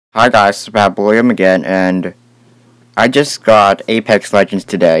Hi guys, it's Bad William again, and I just got Apex Legends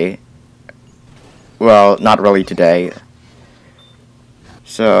today. Well, not really today.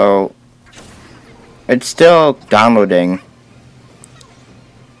 So, it's still downloading.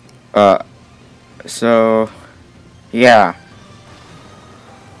 Uh, so, yeah.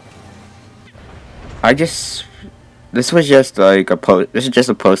 This was just like a post, this is just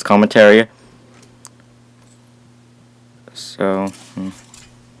a post commentary. So,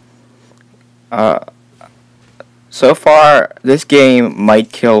 uh, so far, this game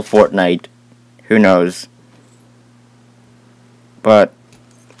might kill Fortnite. Who knows? But,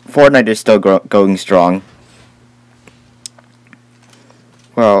 Fortnite is still going strong.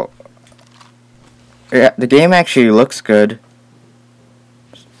 Well, yeah, the game actually looks good.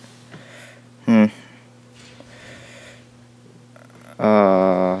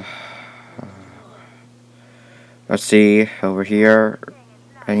 Uh, let's see over here.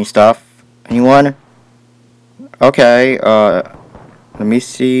 Any stuff? Anyone? Okay. Let me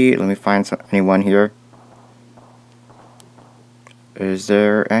see. Let me find anyone here. Is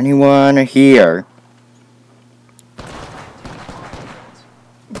there anyone here?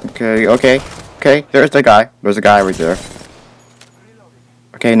 Okay. There's the guy. There's a guy right there.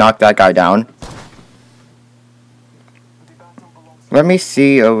 Okay, knock that guy down. Let me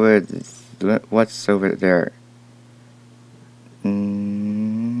see over. What's over there?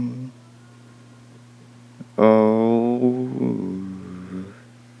 Oh.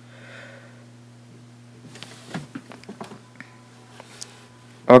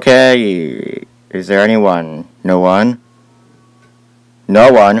 Okay. Is there anyone? No one?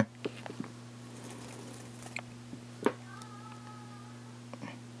 No one?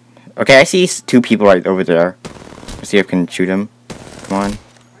 Okay, I see two people right over there. Let's see if I can shoot him. Come on.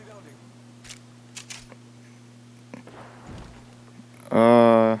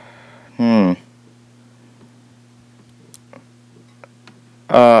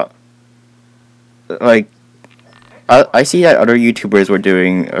 Like, I see that other YouTubers were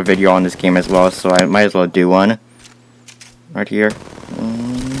doing a video on this game as well, so I might as well do one. Right here.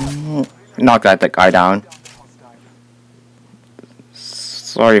 Knock that guy down.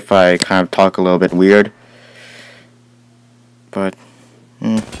 Sorry if I kind of talk a little bit weird. But,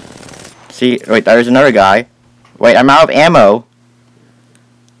 see, wait, there's another guy. Wait, I'm out of ammo.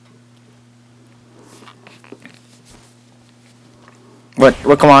 What,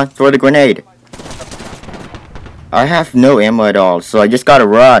 come on, throw the grenade. I have no ammo at all, so I just gotta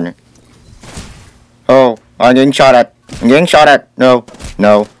run. Oh, I'm getting shot at. No.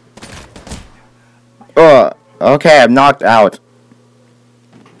 Oh, okay, I'm knocked out.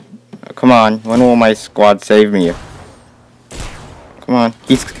 Come on, when will my squad save me? Come on,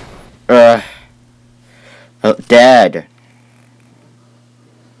 he's, dead.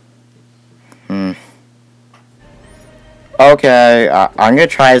 Okay, I'm gonna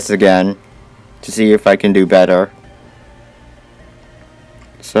try this again to see if I can do better.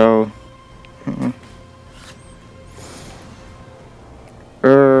 So,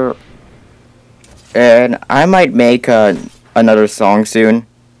 and I might make another song soon.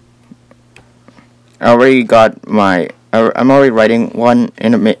 I already got my. I'm already writing one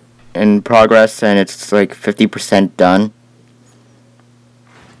in progress, and it's like 50% done.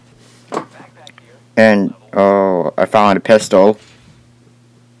 And oh, I found a pistol.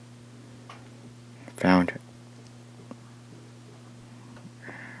 Found.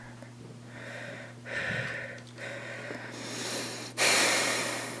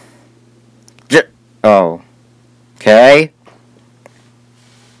 Oh. Okay.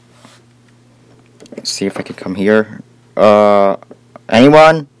 Let's see if I can come here.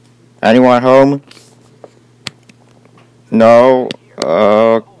 Anyone? Anyone home? No.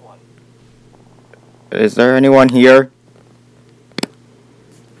 Is there anyone here?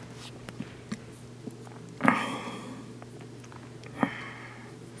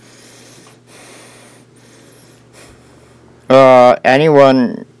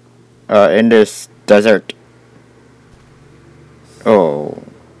 Anyone in this desert? Oh.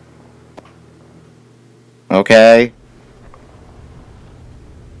 Okay.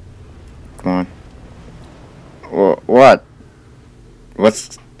 Come on. What?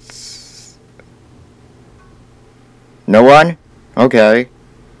 What's... No one? Okay.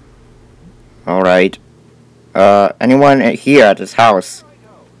 Alright. Anyone here at this house?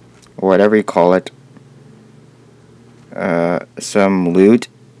 Or whatever you call it. Some loot?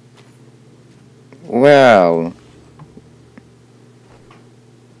 Well...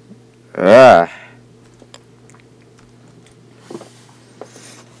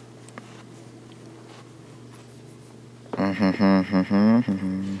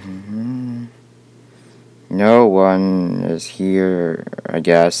 No one is here, I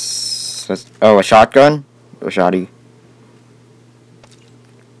guess. Oh, a shotgun? A shotty.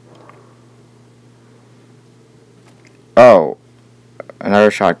 Oh,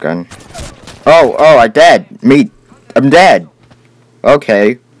 another shotgun. Oh, I'm dead. I'm dead.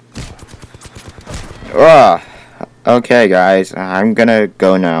 Okay. Ugh. Okay, guys, I'm gonna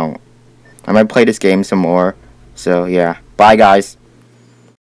go now. I might play this game some more. So, yeah. Bye, guys.